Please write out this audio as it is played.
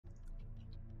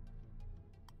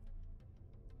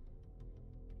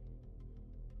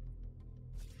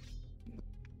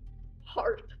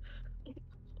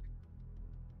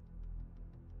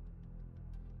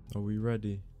Are we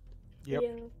ready? Yep. Yeah.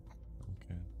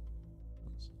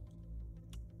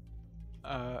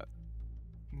 Okay.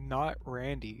 Not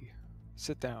Randy.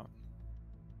 Sit down.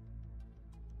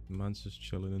 The man's just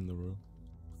chilling in the room.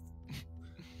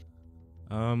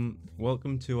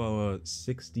 Welcome to our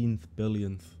 16th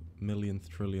billionth millionth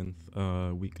trillionth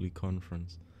weekly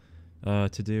conference.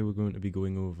 Today we're going to be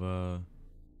going over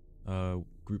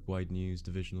group-wide news,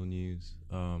 divisional news,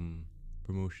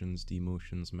 promotions,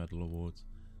 demotions, medal awards,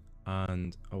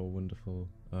 and our wonderful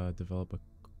developer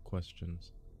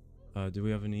questions. Do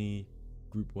we have any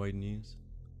group-wide news?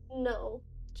 No,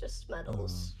 just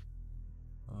medals.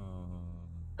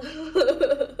 Alright,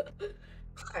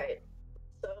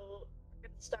 so we're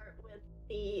gonna start with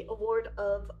the award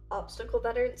of obstacle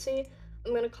veterancy.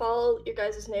 I'm gonna call your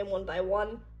guys' name one by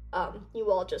one. You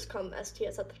all just come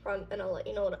STS at the front, and I'll let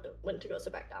you know when to go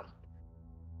sit back down.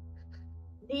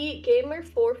 The Gamer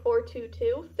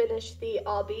 4422 finished the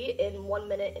obby in 1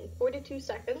 minute and 42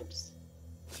 seconds.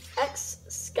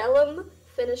 𝐏𝐑𝐄𝐒𝐒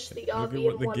finished the obby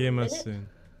in 1 minute. Saying.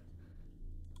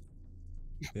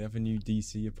 They have a new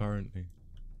DC apparently.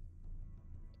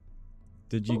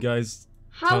 Did you guys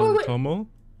tell Tomo?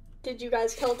 Did you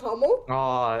guys tell Tomo?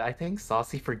 Oh, I think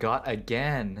Saucy forgot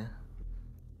again.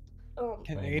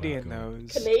 Canadian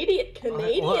knows.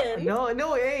 Canadian?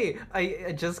 No, hey!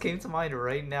 It just came to mind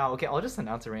right now. Okay, I'll just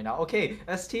announce it right now. Okay,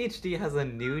 STHD has a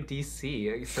new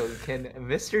DC, so can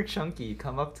Mr. Chunky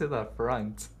come up to the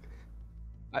front?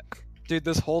 Dude,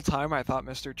 this whole time I thought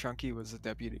Mr. Chunky was a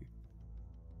deputy.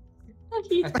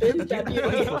 He's been deputy.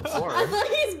 I thought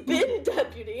he's been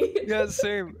deputy. Yeah,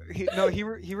 same.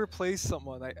 He replaced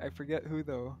someone. I forget who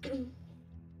though.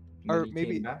 Or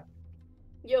maybe.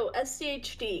 Yo,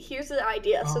 SCHD, here's the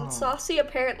idea. Since Saucy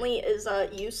apparently is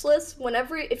useless,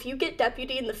 if you get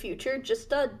deputy in the future, just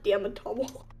DM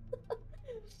Tomo.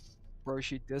 Bro,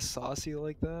 she dissed Saucy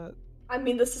like that? I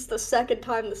mean, this is the second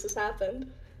time this has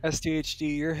happened.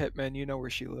 STHD, you're Hitman, you know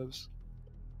where she lives.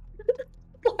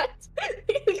 What?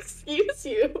 Excuse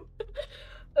you.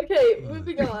 Okay,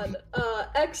 moving on.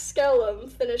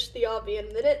 𝐏𝐑𝐄𝐒𝐒 finished the obby in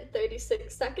 1 minute and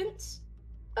 36 seconds.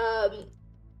 I'm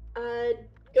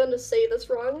gonna say this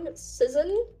wrong.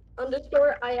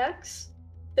 𝐶𝑖𝑧𝑛_IX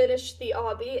finished the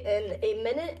obby in 1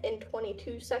 minute and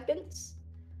 22 seconds.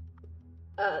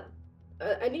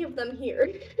 Any of them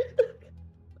here?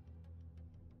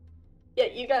 Yeah,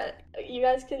 you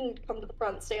guys can come to the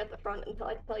front, stay at the front until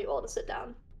I tell you all to sit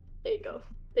down. There you go.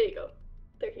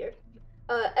 They're here.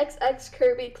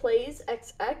 𝐏𝐑𝐄𝐒𝐿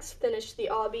XX finished the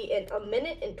obby in 1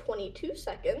 minute and 22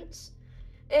 seconds.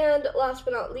 And last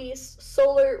but not least,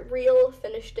 Solar Real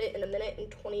finished it in 1 minute and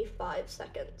 25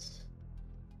 seconds.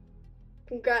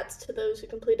 Congrats to those who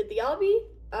completed the obby.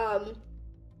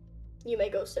 You may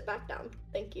go sit back down.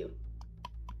 Thank you.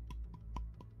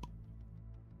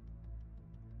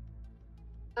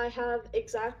 I have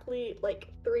exactly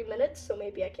like 3 minutes, so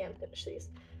maybe I can finish these.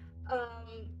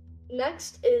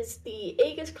 Next is the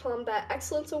AEGIS Combat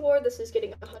Excellence Award. This is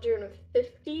getting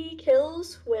 150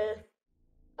 kills with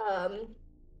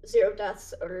 0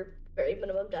 deaths or very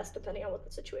minimum deaths depending on what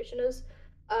the situation is.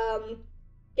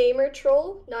 Gamer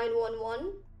Troll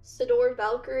 911, Sidor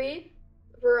Valkyrie,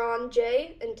 Veron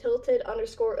J, and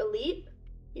Tilted_Elite.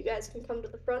 You guys can come to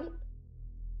the front.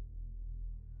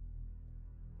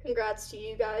 Congrats to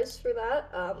you guys for that.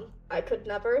 I could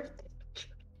never.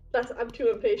 I'm too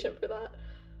impatient for that.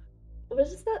 What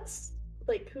is that?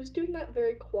 Like, who's doing that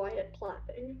very quiet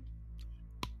clapping?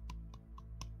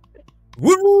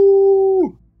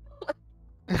 Woo!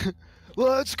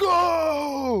 Let's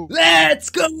go! Let's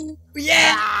go!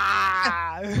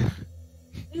 Yeah!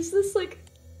 Is this like?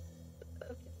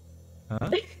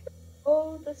 Huh?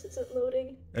 Oh, this isn't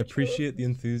loading. Appreciate the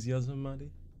enthusiasm,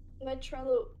 Maddie. My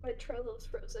Trello's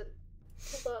frozen.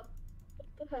 Hold on.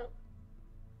 What the hell?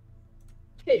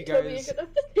 Okay, Toby, you're gonna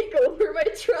have to take over. My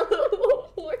Trello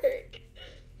won't work.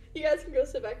 You guys can go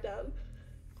sit back down.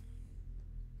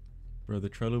 Bro, the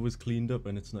Trello was cleaned up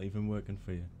and it's not even working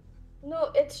for you. No,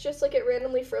 it's just like it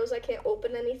randomly froze. I can't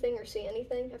open anything or see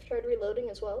anything. I've tried reloading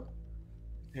as well.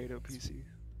 Potato PC.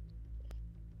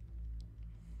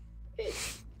 Okay.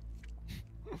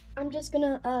 I'm just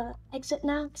gonna exit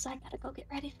now because I gotta go get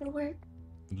ready for work.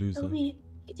 Loser. Toby,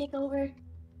 you take over.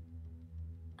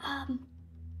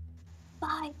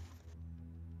 Bye.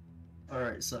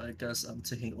 Alright, so I guess I'm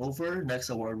taking over. Next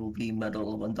award will be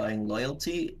Medal of Undying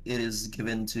Loyalty. It is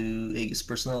given to AEGIS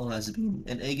personnel who has been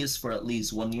in AEGIS for at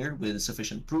least 1 year with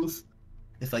sufficient proof.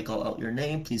 If I call out your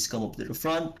name, please come up to the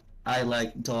front. I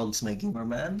like dogs, my gamer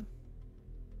man.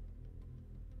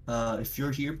 If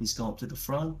you're here, please come up to the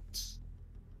front.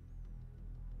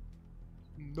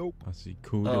 Nope. I see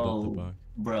coded at the back.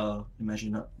 Bruh,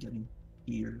 imagine not getting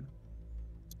here.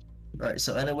 Alright,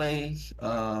 so anyway,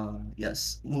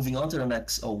 yes. Moving on to the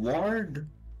next award.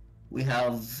 We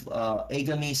have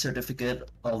AGAMI Certificate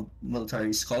of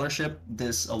Military Scholarship.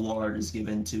 This award is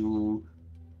given to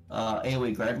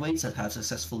AOA graduates that have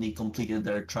successfully completed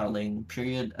their trialing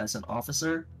period as an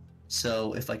officer.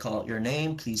 So if I call out your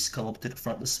name, please come up to the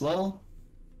front as well.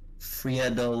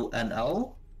 Friedo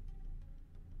NL,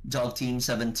 Dog Team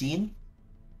 17,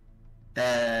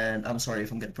 and I'm sorry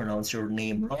if I'm gonna pronounce your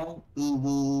name wrong,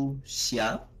 Uwu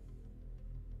Xia.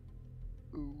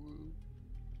 Ooh.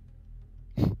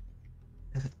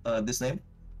 This name.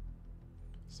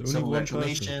 So So only one person.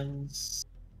 congratulations.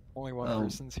 Only one Oh.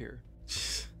 person's here.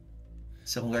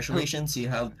 So congratulations, you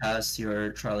have passed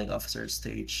your trialing officer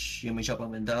stage. You may jump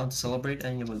up and down to celebrate,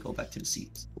 and you will go back to the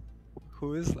seat.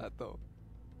 Who is that though?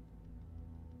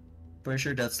 Pretty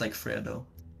sure that's like Fredo.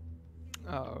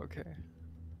 Oh, okay.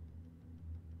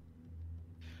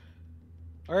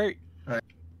 All right. Alright.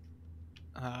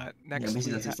 Next Yeah, basically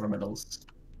we that's it for medals.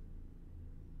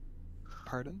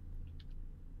 Pardon?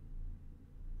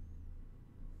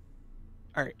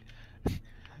 All right.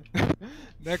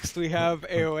 Next we have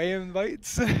AOA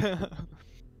invites.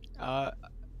 A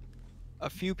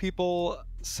few people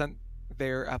sent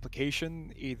their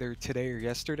application either today or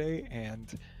yesterday,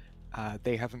 and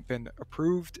they haven't been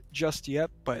approved just yet,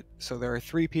 but so there are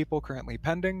 3 people currently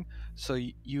pending, so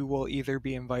you will either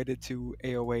be invited to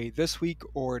AOA this week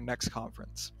or next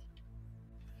conference.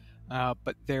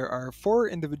 But there are 4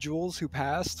 individuals who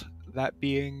passed, that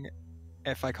being,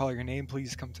 if I call your name,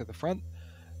 please come to the front.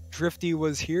 Drifty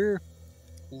was here,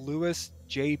 Lewis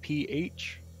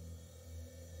JPH,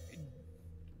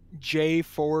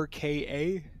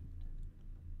 J4KA,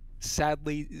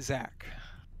 sadly Zach.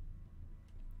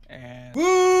 And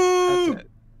Woo!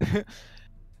 that's it.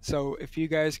 So if you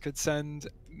guys could send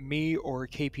me or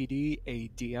KPD a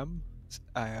DM,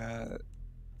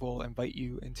 we'll invite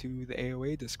you into the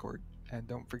AOA Discord. And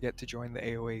don't forget to join the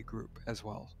AOA group as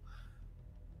well,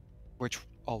 which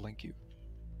I'll link you.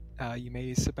 You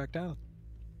may sit back down.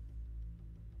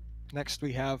 Next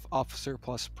we have Officer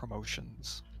Plus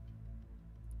Promotions.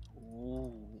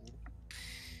 Ooh.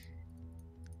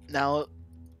 Now,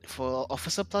 for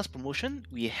Officer Plus promotion,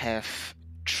 we have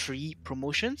 3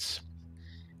 promotions.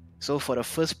 So for the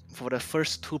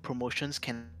first 2 promotions,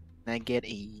 can I get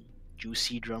a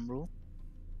juicy drum roll?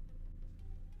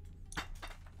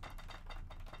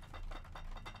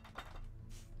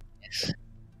 Yes.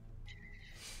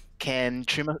 Can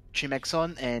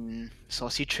Trimexon and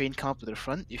Saucy Train come up to the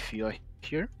front if you are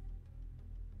here?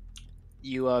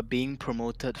 You are being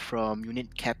promoted from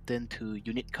unit captain to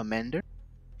unit commander.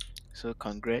 So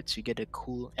congrats, you get a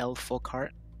cool L4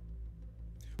 card.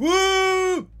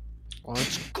 Woo!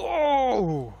 Let's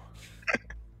go!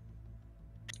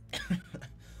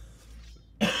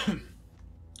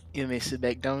 You may sit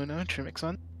back down now,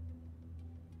 Trimexon.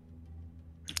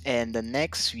 And the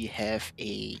next we have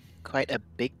quite a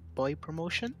big boy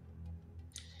promotion.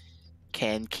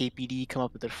 Can KPD come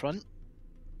up to the front?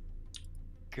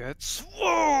 Get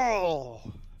swole!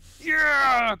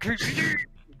 Yeah! KPD!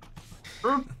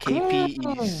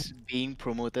 KP is being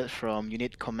promoted from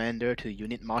unit commander to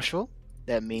unit marshal.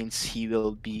 That means he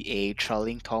will be a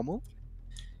trialing Tomo.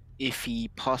 If he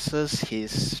passes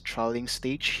his trialing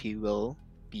stage, he will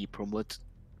be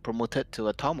promoted to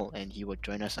a Tomo, and he will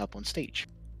join us up on stage.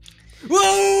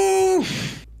 Woo!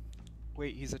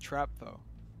 Wait, he's a trap though.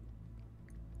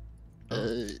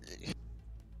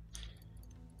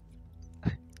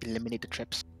 Eliminate the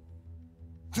traps.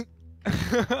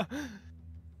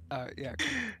 Yeah.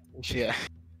 Yeah.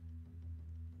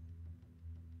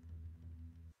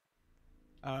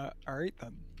 Alright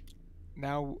then.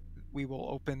 Now we will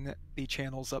open the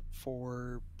channels up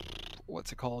for,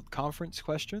 what's it called, conference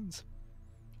questions.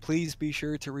 Please be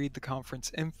sure to read the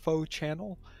conference info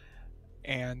channel,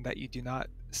 and that you do not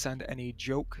send any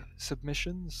joke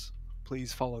submissions.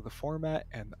 Please follow the format,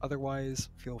 and otherwise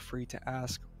feel free to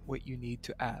ask what you need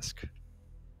to ask.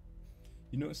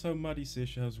 You notice how Maddie says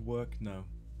she has work now?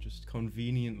 Just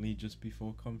conveniently just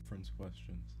before conference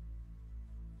questions.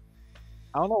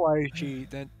 I don't know why she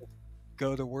didn't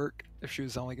go to work if she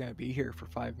was only going to be here for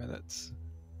 5 minutes.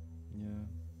 Yeah.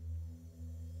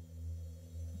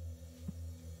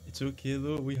 It's okay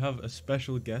though, we have a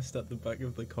special guest at the back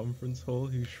of the conference hall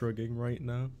who's shrugging right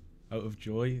now, out of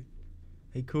joy.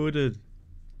 Hey, Coded.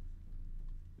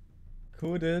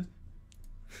 Coded.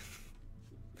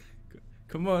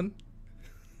 Come on.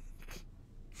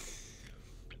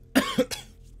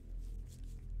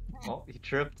 Oh, he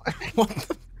tripped. What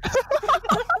the?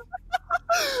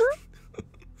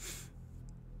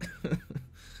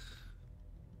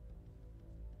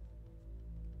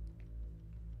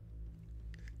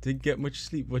 Didn't get much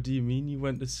sleep. What do you mean? You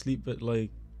went to sleep at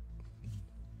like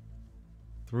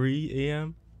 3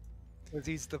 a.m.? Because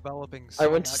he's developing. I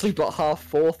so went to much. sleep at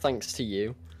 4:30 thanks to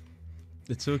you.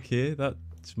 It's okay. That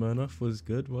Smirnoff was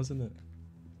good, wasn't it?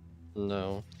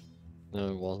 No,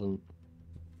 it wasn't.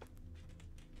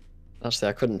 Actually,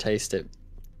 I couldn't taste it.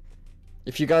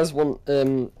 If you guys want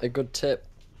a good tip,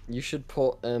 you should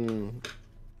put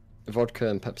vodka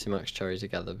and Pepsi Max Cherry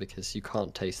together because you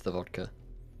can't taste the vodka.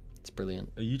 It's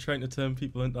brilliant. Are you trying to turn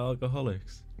people into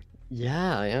alcoholics?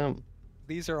 Yeah, I am.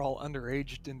 These are all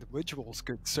underage individuals,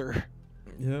 good sir.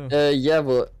 Yeah. Yeah,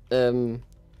 but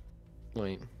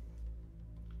wait.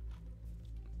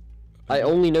 I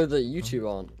only know that you two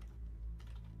aren't.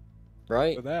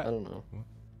 Right? For that. I don't know. You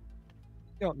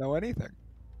don't know anything.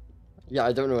 Yeah,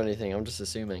 I don't know anything. I'm just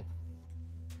assuming.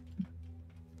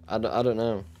 I don't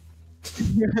know.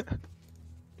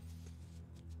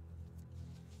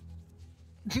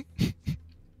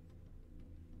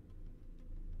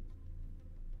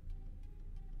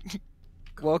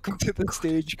 Welcome to the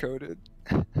stage, Coded.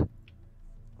 I'm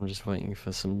just waiting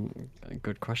for some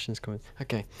good questions coming.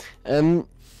 Okay.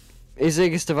 Is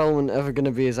AEGIS development ever going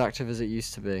to be as active as it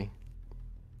used to be?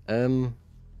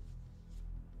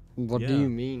 What do Yeah. you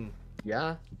mean?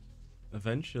 Yeah?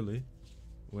 Eventually,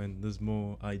 when there's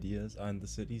more ideas and the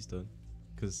city's done.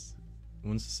 Because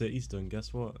once the city's done,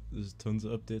 guess what? There's tons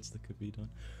of updates that could be done.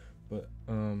 But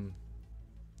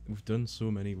we've done so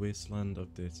many wasteland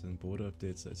updates and border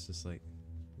updates that it's just like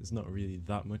there's not really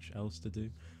that much else to do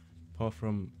apart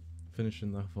from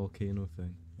finishing that volcano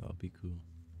thing. That'll be cool.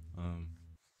 And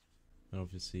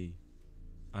obviously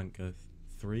Anchor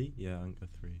 3. Yeah, Anchor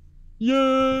 3.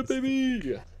 Yeah,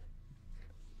 baby!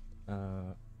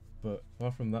 But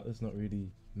apart from that, there's not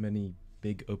really many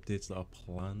big updates that are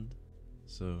planned.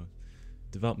 So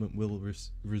development will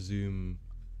resume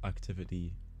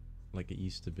activity like it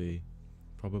used to be,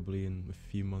 probably in a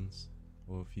few months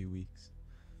or a few weeks.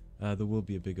 There will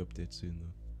be a big update soon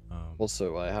though.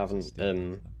 Also, I haven't stay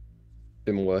tuned for that.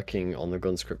 been working on the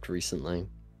gun script recently.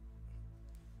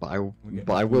 But We'll get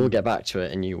I will boo. get back to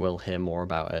it and you will hear more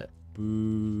about it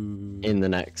Boo. in the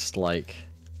next, like...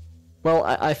 Well,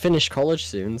 I finish college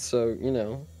soon, so, you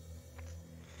know...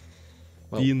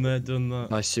 Well, Been there, done that.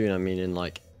 by soon, I mean in,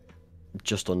 like,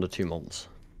 just under 2 months.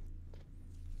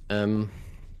 When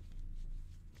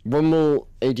will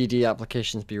ADD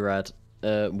applications be read?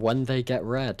 When they get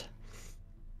read.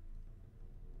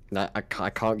 I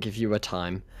can't give you a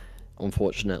time,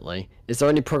 unfortunately. Is there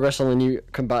any progress on the new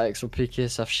Combatics or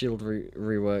PKSF shield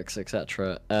reworks,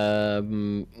 etc.?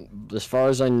 As far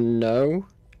as I know,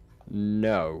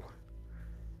 no.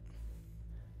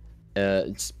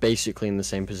 It's basically in the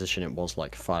same position it was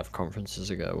like 5 conferences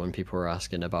ago when people were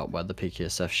asking about where the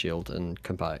PKSF shield and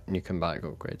new Combatic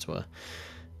upgrades were.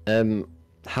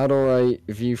 How do I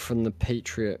view from the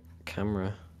Patriot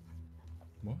camera?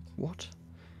 What?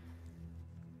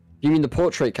 You mean the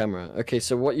portrait camera? Okay,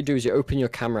 so what you do is you open your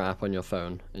camera app on your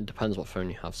phone. It depends what phone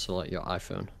you have, so like your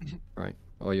iPhone, right?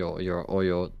 Or your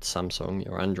Samsung,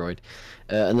 your Android.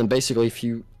 And then basically if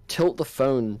you tilt the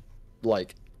phone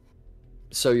like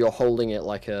so you're holding it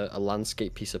like a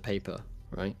landscape piece of paper,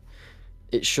 right?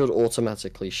 It should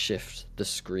automatically shift the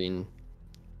screen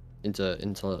into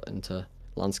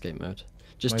landscape mode.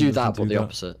 Just Mine do doesn't that, but do the that.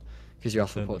 opposite, because you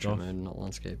have Turn the it portrait off. mode, not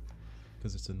landscape.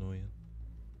 Because it's annoying.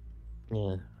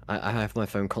 Yeah, I have my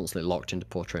phone constantly locked into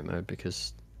portrait mode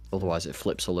because otherwise it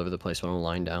flips all over the place when I'm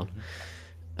lying down.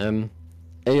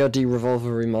 ARD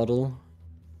revolver remodel.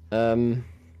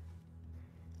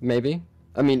 Maybe.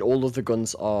 I mean, all of the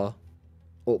guns are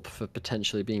up for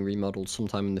potentially being remodeled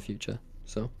sometime in the future.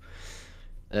 So,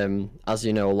 as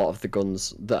you know, a lot of the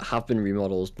guns that have been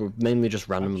remodeled were mainly just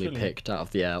randomly Actually- picked out of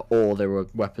the air, or they were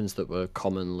weapons that were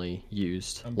commonly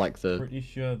used, I'm like the. pretty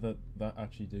sure that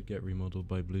actually did get remodeled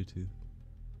by Bluetooth.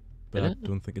 But Did I it?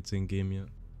 don't think it's in game yet.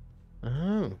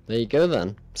 Oh, there you go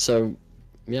then. So,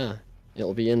 yeah,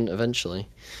 it'll be in eventually.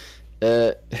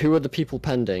 Who are the people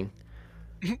pending?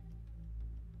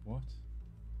 What?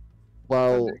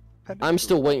 Well, Pending I'm for-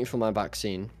 still waiting for my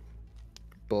vaccine,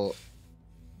 but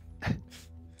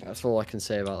that's all I can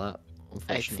say about that. I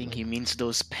Unfortunately. think he means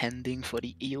those pending for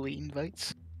the EOA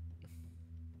invites.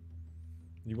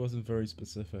 He wasn't very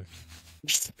specific.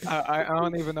 I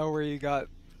don't even know where you got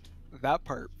that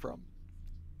part from.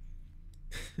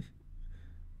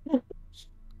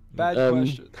 Bad Um,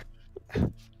 question.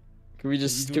 Can we He's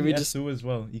just? doing Can we the just? SO as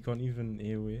well. He can't even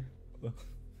AoE.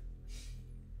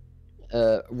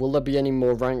 Will there be any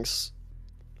more ranks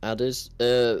added?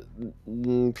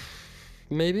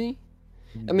 Maybe.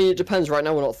 I mean, it depends. Right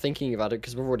now, we're not thinking about it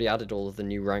because we've already added all of the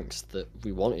new ranks that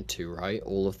we wanted to, right?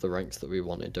 All of the ranks that we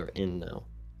wanted are in now.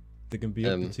 They can be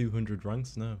up to 200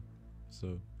 ranks now,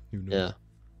 so who knows?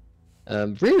 Yeah.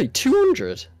 Really?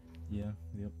 200? Yeah,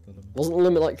 yep. The limit. Wasn't the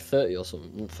limit like 30 or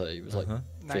something? Not 30, it was like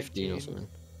 15 19. or something.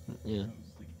 Yeah. That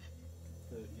was like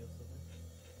 30 or something.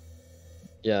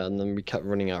 Yeah, and then we kept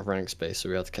running out of rank space, so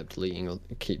we had to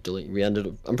keep deleting. We ended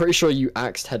up. I'm pretty sure you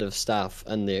axed head of staff,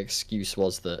 and the excuse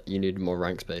was that you needed more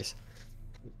rank space.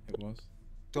 It was.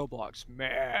 Doblock's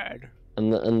mad.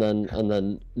 And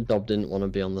then Dob didn't want to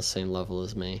be on the same level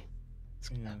as me.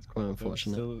 Yeah, It's quite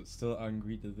unfortunate. Still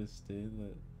angry to this day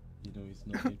that he's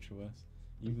not HOS,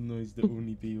 even though he's the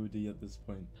only BOD at this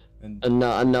point. And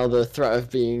now the threat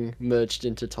of being merged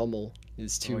into Tommel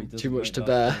is he too doesn't much like to that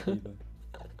bear. threat either.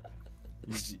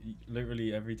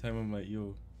 Literally every time I'm like,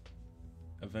 yo,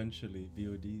 eventually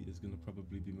BOD is gonna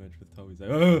probably be merged with Tau. He's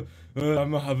like,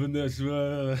 I'm not having this.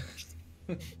 I'm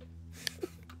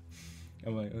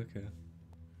like, okay.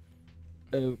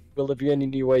 Will there be any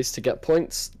new ways to get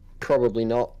points? Probably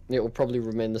not. It will probably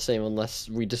remain the same unless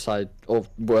we decide, or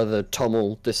whether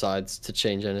Tommel decides to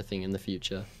change anything in the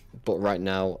future. But right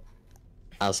now,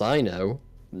 as I know,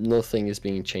 nothing is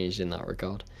being changed in that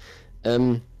regard.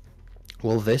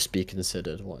 Will this be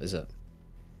considered? What is it?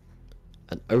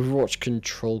 An Overwatch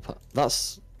control pad.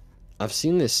 I've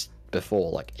seen this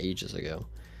before, like ages ago.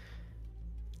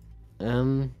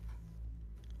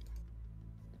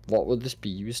 What would this be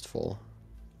used for?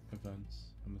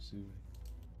 Events, I'm assuming.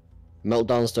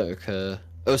 Meltdowns don't occur.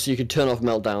 Oh, so you can turn off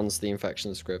meltdowns, the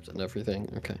infection script, and everything.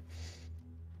 Okay.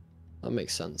 That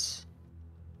makes sense.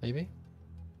 Maybe?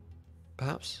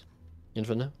 Perhaps? You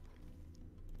never know.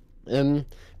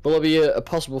 Will there be a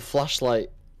possible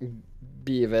flashlight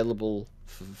be available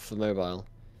for mobile?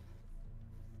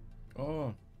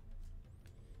 Oh.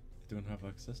 They don't have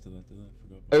access to that, do they? I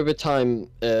forgot about Over time,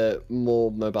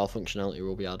 more mobile functionality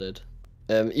will be added.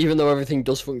 Even though everything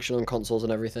does function on consoles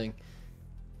and everything.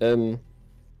 So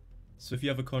if you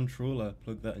have a controller,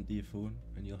 plug that into your phone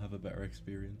and you'll have a better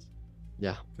experience.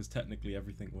 Yeah. Because technically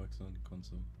everything works on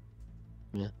console.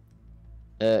 Yeah.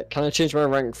 Can I change my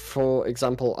rank? For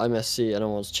example, I'm SC and I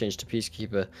want to change to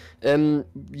Peacekeeper.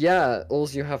 Yeah, all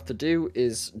you have to do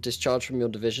is discharge from your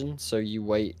division, so you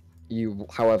wait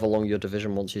however long your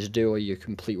division wants you to do, or you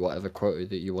complete whatever quota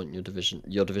that you want your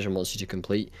division wants you to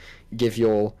complete. Give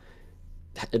your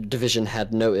division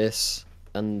head notice,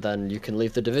 and then you can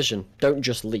leave the division. Don't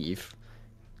just leave,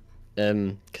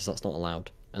 because that's not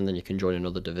allowed. And then you can join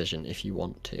another division if you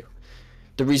want to.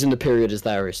 The reason the period is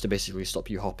there is to basically stop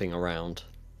you hopping around,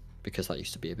 because that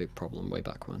used to be a big problem way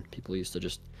back when. People used to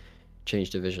just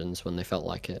change divisions when they felt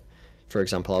like it. For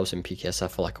example, I was in PKSF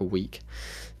for like a week.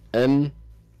 Any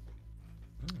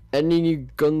new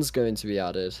guns going to be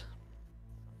added?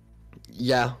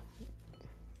 Yeah.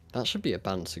 That should be a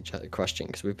banned question,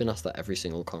 because we've been asked that every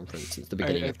single conference since the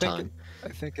beginning of time. I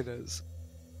think it is.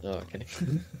 Oh, okay.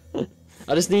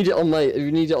 I just need it on like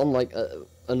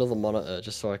another monitor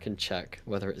just so I can check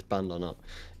whether it's banned or not.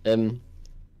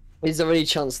 Is there any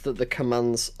chance that the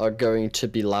commands are going to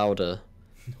be louder?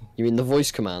 You mean the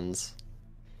voice commands?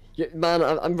 Yeah, man,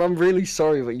 I'm really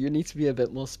sorry, but you need to be a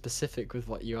bit more specific with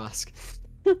what you ask.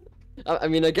 I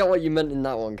mean, I get what you meant in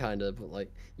that one, kind of, but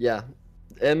like, yeah.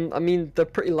 I mean, they're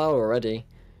pretty loud already.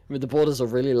 I mean, the Border's a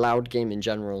really loud game in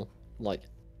general. Like,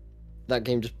 that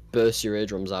game just bursts your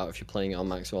eardrums out if you're playing it on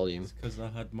max volume. It's because I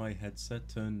had my headset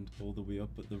turned all the way up,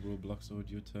 but the Roblox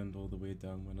audio turned all the way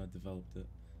down when I developed it.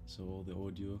 So all the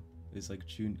audio is like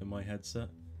tuned to my headset.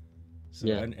 So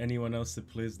Yeah. anyone else that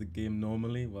plays the game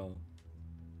normally, well,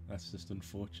 that's just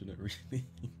unfortunate, really.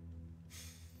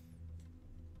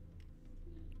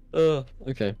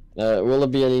 Okay. Will there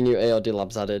be any new ARD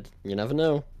labs added? You never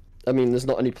know. I mean, there's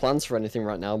not any plans for anything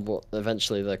right now, but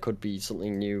eventually there could be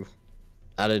something new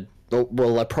added. Oh,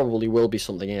 well, there probably will be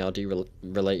something ARD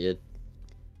related,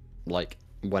 like,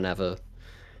 whenever.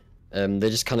 They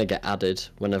just kind of get added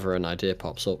whenever an idea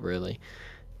pops up, really.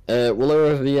 Will there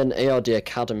ever be an ARD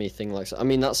Academy thing like that? I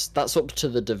mean, that's up to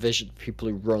the division, people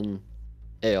who run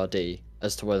ARD,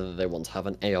 as to whether they want to have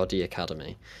an ARD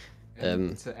Academy.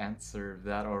 And to answer,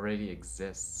 that already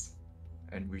exists,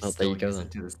 and we there still you go, use then.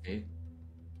 it to this day.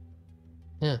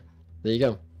 Yeah, there you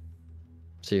go.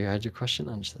 So you had your question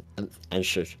answered.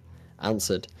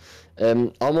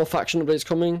 Are more faction updates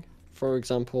coming? For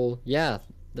example, yeah,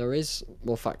 there is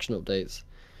more faction updates.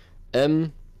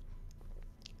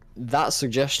 That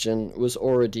suggestion was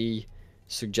already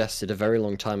suggested a very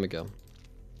long time ago,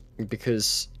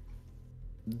 because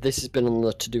this has been on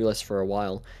the to-do list for a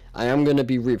while. I am going to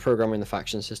be reprogramming the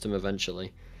faction system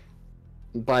eventually.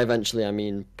 by eventually I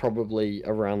mean probably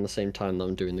around the same time that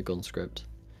I'm doing the gun script.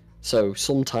 So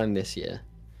sometime this year.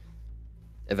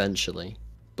 Eventually.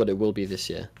 But it will be this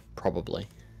year. Probably.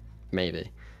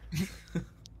 Maybe.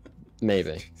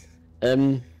 Maybe.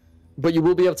 But you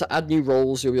will be able to add new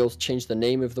roles, you'll be able to change the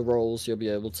name of the roles, you'll be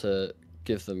able to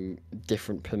give them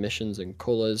different permissions and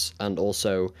colours, and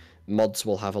also mods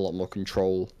will have a lot more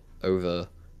control over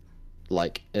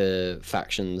like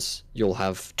factions. You'll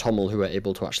have 𝐏𝐿 who are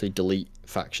able to actually delete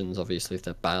factions, obviously, if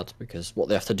they're bad, because what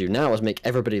they have to do now is make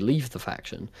everybody leave the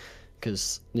faction,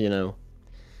 because, you know,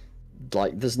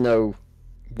 like, there's no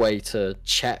way to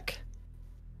check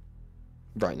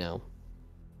right now.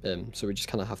 So we just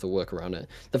kind of have to work around it.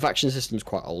 The faction system's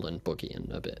quite old and buggy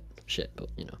and a bit shit, but,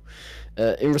 you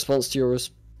know. In response to your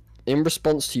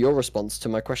response to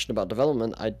my question about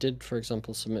development, I did, for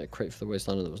example, submit a crate for the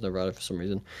Wasteland that was never added for some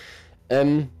reason.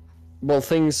 Well,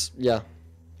 things, yeah,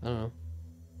 I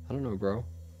don't know, bro.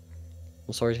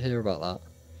 I'm sorry to hear about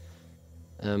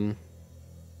that.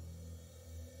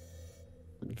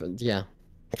 But yeah.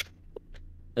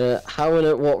 How and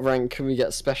at what rank can we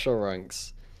get special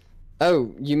ranks?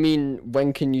 Oh, you mean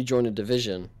when can you join a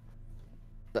division?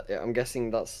 I'm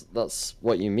guessing that's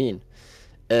what you mean.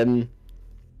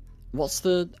 What's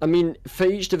the... I mean, for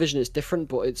each division it's different,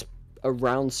 but it's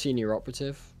around senior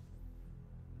operative.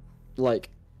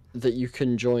 Like, that you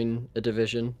can join a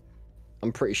division.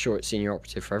 I'm pretty sure it's senior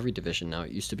operative for every division now.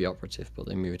 It used to be operative, but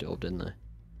they moved it up, didn't they?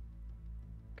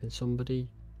 Can somebody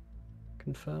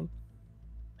confirm?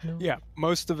 No? Yeah,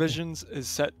 most divisions is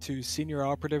set to senior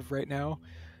operative right now,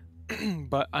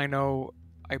 but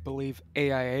I believe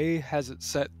AIA has it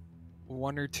set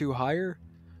 1 or 2 higher,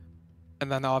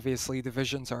 and then obviously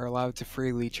divisions are allowed to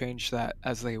freely change that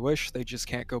as they wish. They just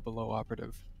can't go below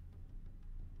operative.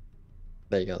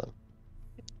 There you go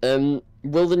then.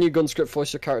 Will the new gun script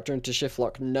force your character into shift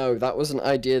lock? No, that was an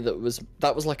idea that was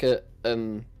like a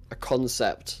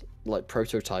concept, like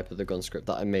prototype of the gun script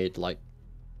that I made, like,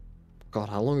 God,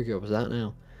 how long ago was that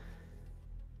now?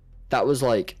 That was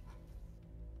like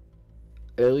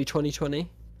early 2020,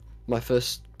 my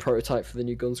first prototype for the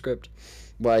new gun script,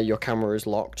 where your camera is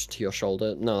locked to your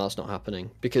shoulder. No, that's not happening,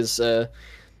 because I've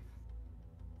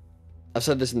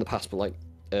said this in the past, but like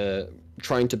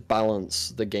trying to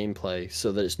balance the gameplay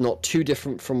so that it's not too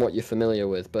different from what you're familiar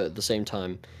with, but at the same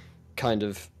time kind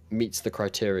of meets the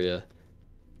criteria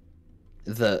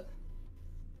that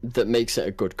makes it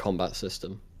a good combat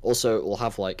system. Also, it will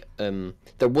have like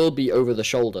there will be over the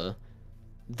shoulder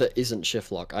that isn't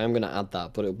shift lock. I am going to add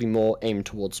that, but it'll be more aimed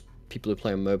towards people who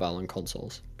play on mobile and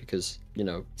consoles, because, you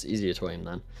know, it's easier to aim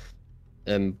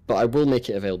then. But I will make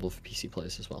it available for PC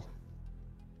players as well.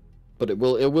 But it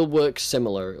will work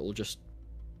similar. It will just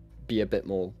be a bit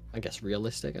more, I guess,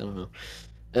 realistic. I don't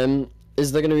know.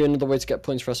 Is there going to be another way to get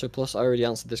points for SO+? I already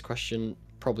answered this question.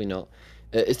 Probably not.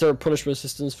 Is there a punishment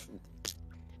system?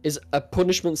 Is a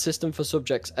punishment system for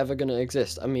subjects ever going to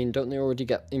exist? I mean, don't they already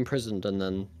get imprisoned and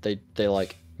then they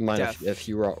like mine a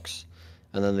few rocks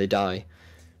and then they die?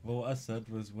 Well, what I said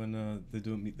was when they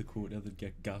don't meet the quota, they'd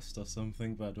get gassed or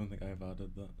something, but I don't think I've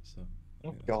added that. So.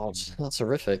 Oh God, that's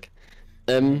horrific.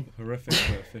 Horrific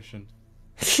but efficient.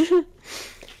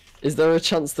 Is there a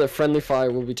chance that friendly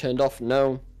fire will be turned off?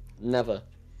 No, never.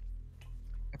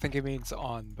 I think it means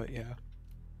on, but yeah.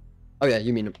 Oh yeah,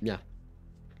 you mean yeah.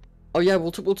 Oh yeah,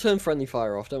 we'll turn friendly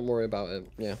fire off. Don't worry about it.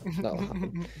 Yeah, that'll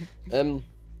happen.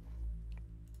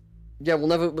 Yeah, we'll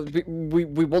never.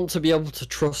 We want to be able to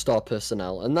trust our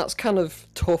personnel, and that's kind of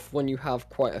tough when you have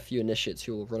quite a few initiates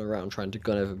who will run around trying to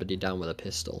gun everybody down with a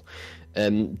pistol.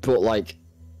 But like,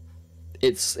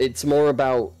 it's more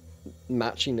about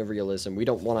matching the realism. We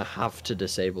don't want to have to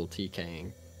disable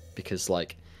TKing because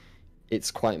like,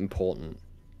 it's quite important,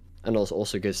 and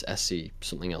also gives SC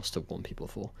something else to warn people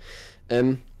for.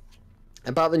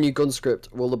 About the new gun script,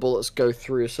 will the bullets go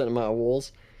through a certain amount of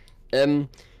walls?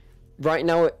 Right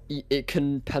now, it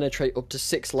can penetrate up to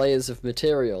 6 layers of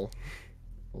material.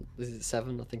 Is it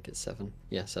 7? I think it's 7.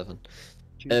 Yeah, 7.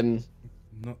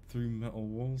 Not through metal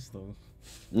walls, though.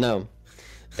 No.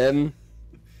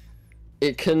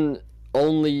 It can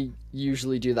only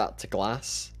usually do that to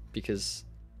glass, because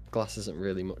glass isn't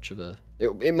really much of a... It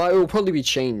will probably be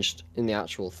changed in the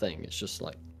actual thing. It's just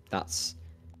like, that's...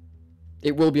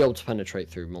 It will be able to penetrate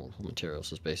through multiple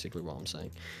materials, is basically what I'm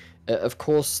saying. Of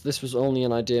course, this was only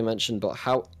an idea mentioned, but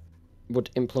how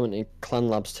would implementing clan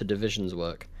labs to divisions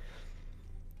work?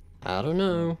 I don't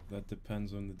know. That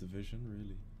depends on the division,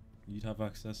 really. You'd have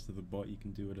access to the bot, you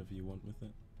can do whatever you want with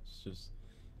it. It's just,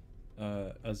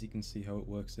 as you can see how it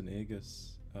works in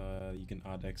AEGIS, you can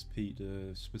add XP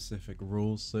to specific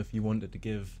roles. So if you wanted to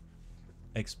give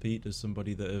XP to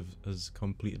somebody that has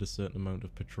completed a certain amount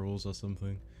of patrols or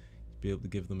something. Be able to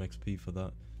give them XP for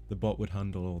that. The bot would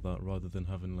handle all that rather than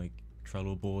having like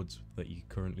Trello boards that you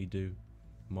currently do,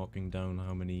 marking down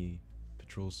how many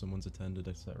patrols someone's attended,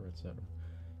 etc., etc.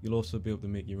 You'll also be able to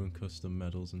make your own custom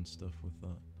medals and stuff with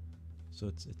that. So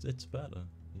it's better,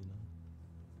 you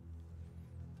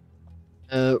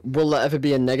know. Will there ever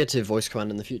be a negative voice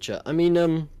command in the future? I mean,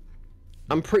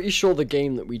 I'm pretty sure the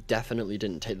game that we definitely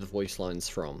didn't take the voice lines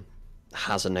from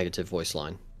has a negative voice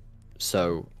line.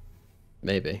 So,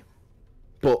 maybe.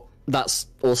 But that's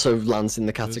also lands in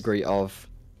the category of...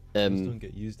 Those don't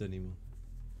get used anymore.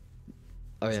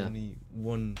 Oh, There's yeah. only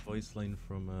one voice line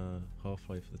from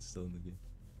Half-Life that's still in the game.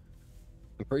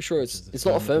 I'm pretty sure Which is it's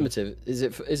not affirmative.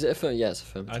 affirmative. Is it affirmative? Yeah, it's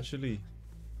affirmative. Actually,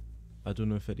 I don't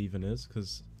know if it even is,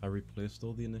 because I replaced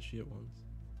all the initiate ones.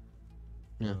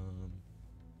 Yeah.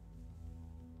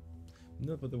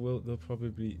 No, but they'll probably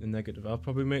be a negative. I'll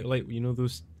probably make, like, you know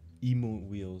those emote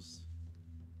wheels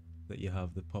that you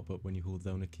have that pop up when you hold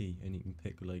down a key and you can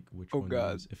pick like which one you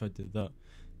use. If I did that,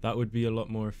 that would be a lot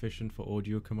more efficient for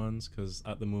audio commands, because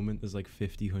at the moment there's like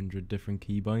 100 different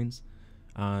keybinds,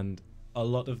 and a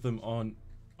lot of them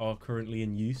are currently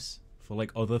in use for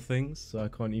like other things, so I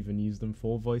can't even use them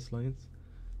for voice lines.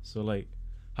 So like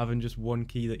having just one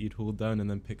key that you'd hold down and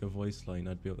then pick a voice line,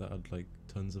 I'd be able to add like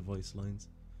tons of voice lines,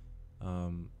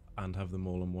 and have them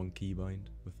all on one keybind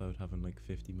without having like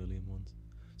 50 million ones.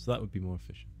 So that would be more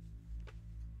efficient.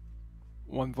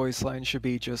 One voice line should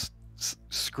be just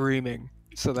screaming,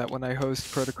 so that when I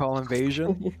host Protocol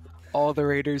Invasion, all the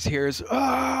raiders hear is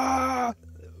 "Ah!"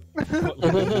 Will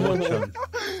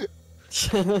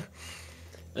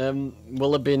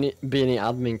there be any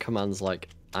admin commands like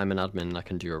I'm an admin and I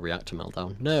can do a reactor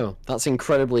meltdown? No, that's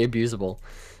incredibly abusable,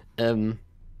 and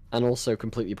also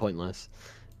completely pointless.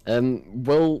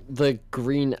 Will the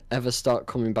green ever start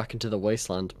coming back into the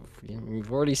wasteland?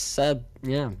 We've already said,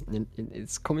 yeah,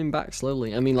 it's coming back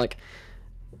slowly. I mean, like,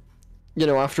 you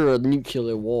know, after a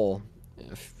nuclear war,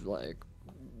 like,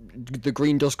 the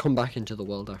green does come back into the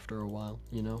world after a while,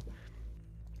 you know.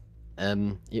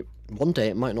 One day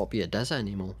it might not be a desert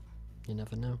anymore. You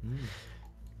never know.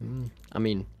 I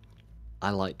mean,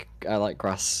 I like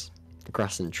grass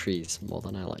and trees more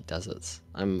than I like deserts.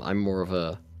 I'm more of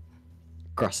a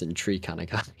grass and tree kind of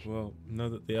guy. Well, now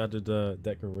that they added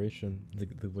decoration, the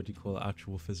what do you call it,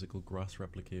 actual physical grass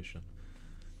replication,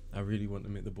 I really want to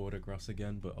make the border grass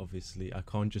again, but obviously I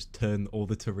can't just turn all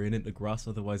the terrain into grass,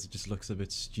 otherwise it just looks a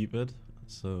bit stupid.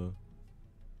 So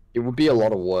it would be a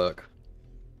lot of work,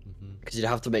 because you'd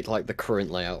have to make like the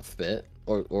current layout fit,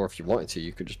 or if you wanted to,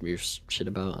 you could just move shit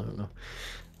about. I don't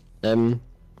know.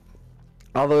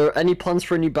 Are there any plans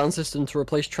for a new ban system to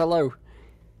replace Trello?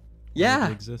 Yeah,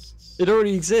 it exists. It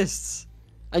already exists,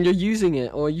 and you're using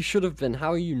it, or you should have been.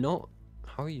 How are you not?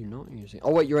 How are you not using it?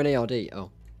 Oh wait, you're an ARD. Oh,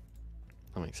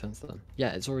 that makes sense then.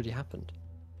 Yeah, it's already happened,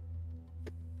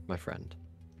 my friend.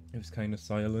 It was kind of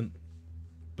silent,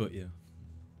 but yeah.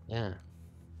 Yeah.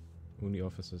 Only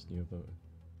officers knew about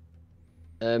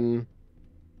it.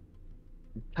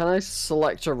 Can I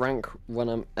select a rank when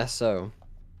I'm SO?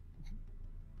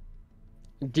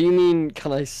 Do you mean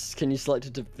can you select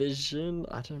a division?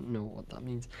 I don't know what that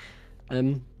means.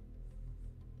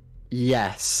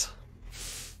 Yes.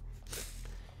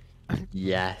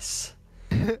 Yes.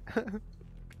 Will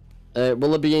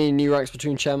there be any new ranks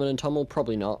between Chairman and Tommel?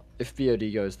 Probably not. If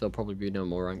BOD goes, there'll probably be no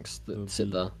more ranks that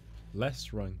sit there.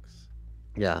 Less ranks.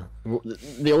 Yeah.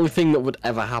 The only thing that would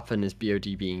ever happen is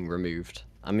BOD being removed.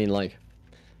 I mean, like,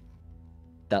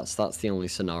 that's the only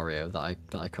scenario that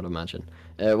I could imagine.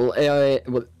 Will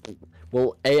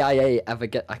AIA ever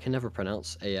get? I can never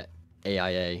pronounce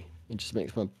AIA. It just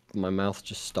makes my mouth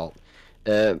just stop.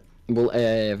 Will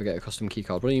AIA ever get a custom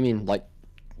keycard? What do you mean, like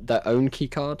their own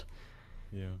keycard?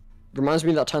 Yeah. Reminds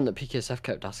me of that time that PKSF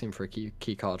kept asking for a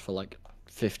keycard for like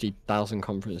 50,000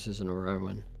 conferences in a row,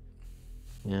 and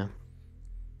yeah.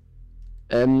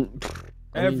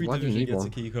 Every division gets a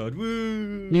keycard.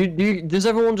 Woo! Does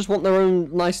everyone just want their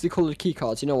own nicely coloured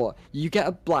keycards? You know what? You get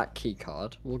a black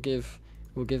keycard. We'll give.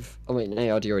 Oh wait,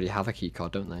 ARD already have a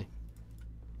keycard, don't they?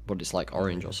 But it's like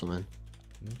orange or something.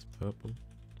 It's purple.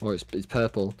 Or it's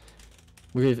purple.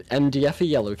 We'll give MDF a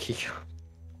yellow keycard.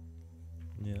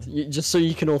 Yeah. Just so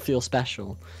you can all feel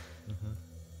special.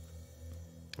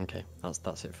 Okay,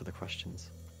 that's it for the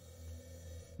questions.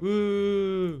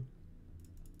 Woo!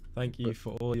 Thank you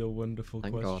for all your wonderful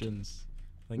questions.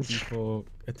 Thank you for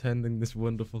attending this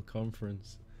wonderful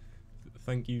conference.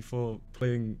 Thank you for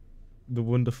playing the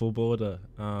wonderful border.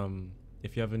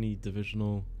 If you have any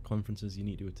divisional conferences you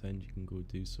need to attend, you can go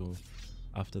do so.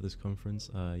 after this conference,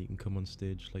 you can come on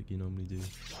stage like you normally do,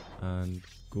 and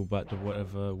go back to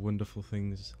whatever wonderful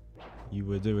things you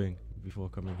were doing before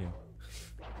coming here.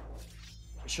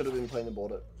 Should have been playing the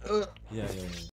board. Yeah.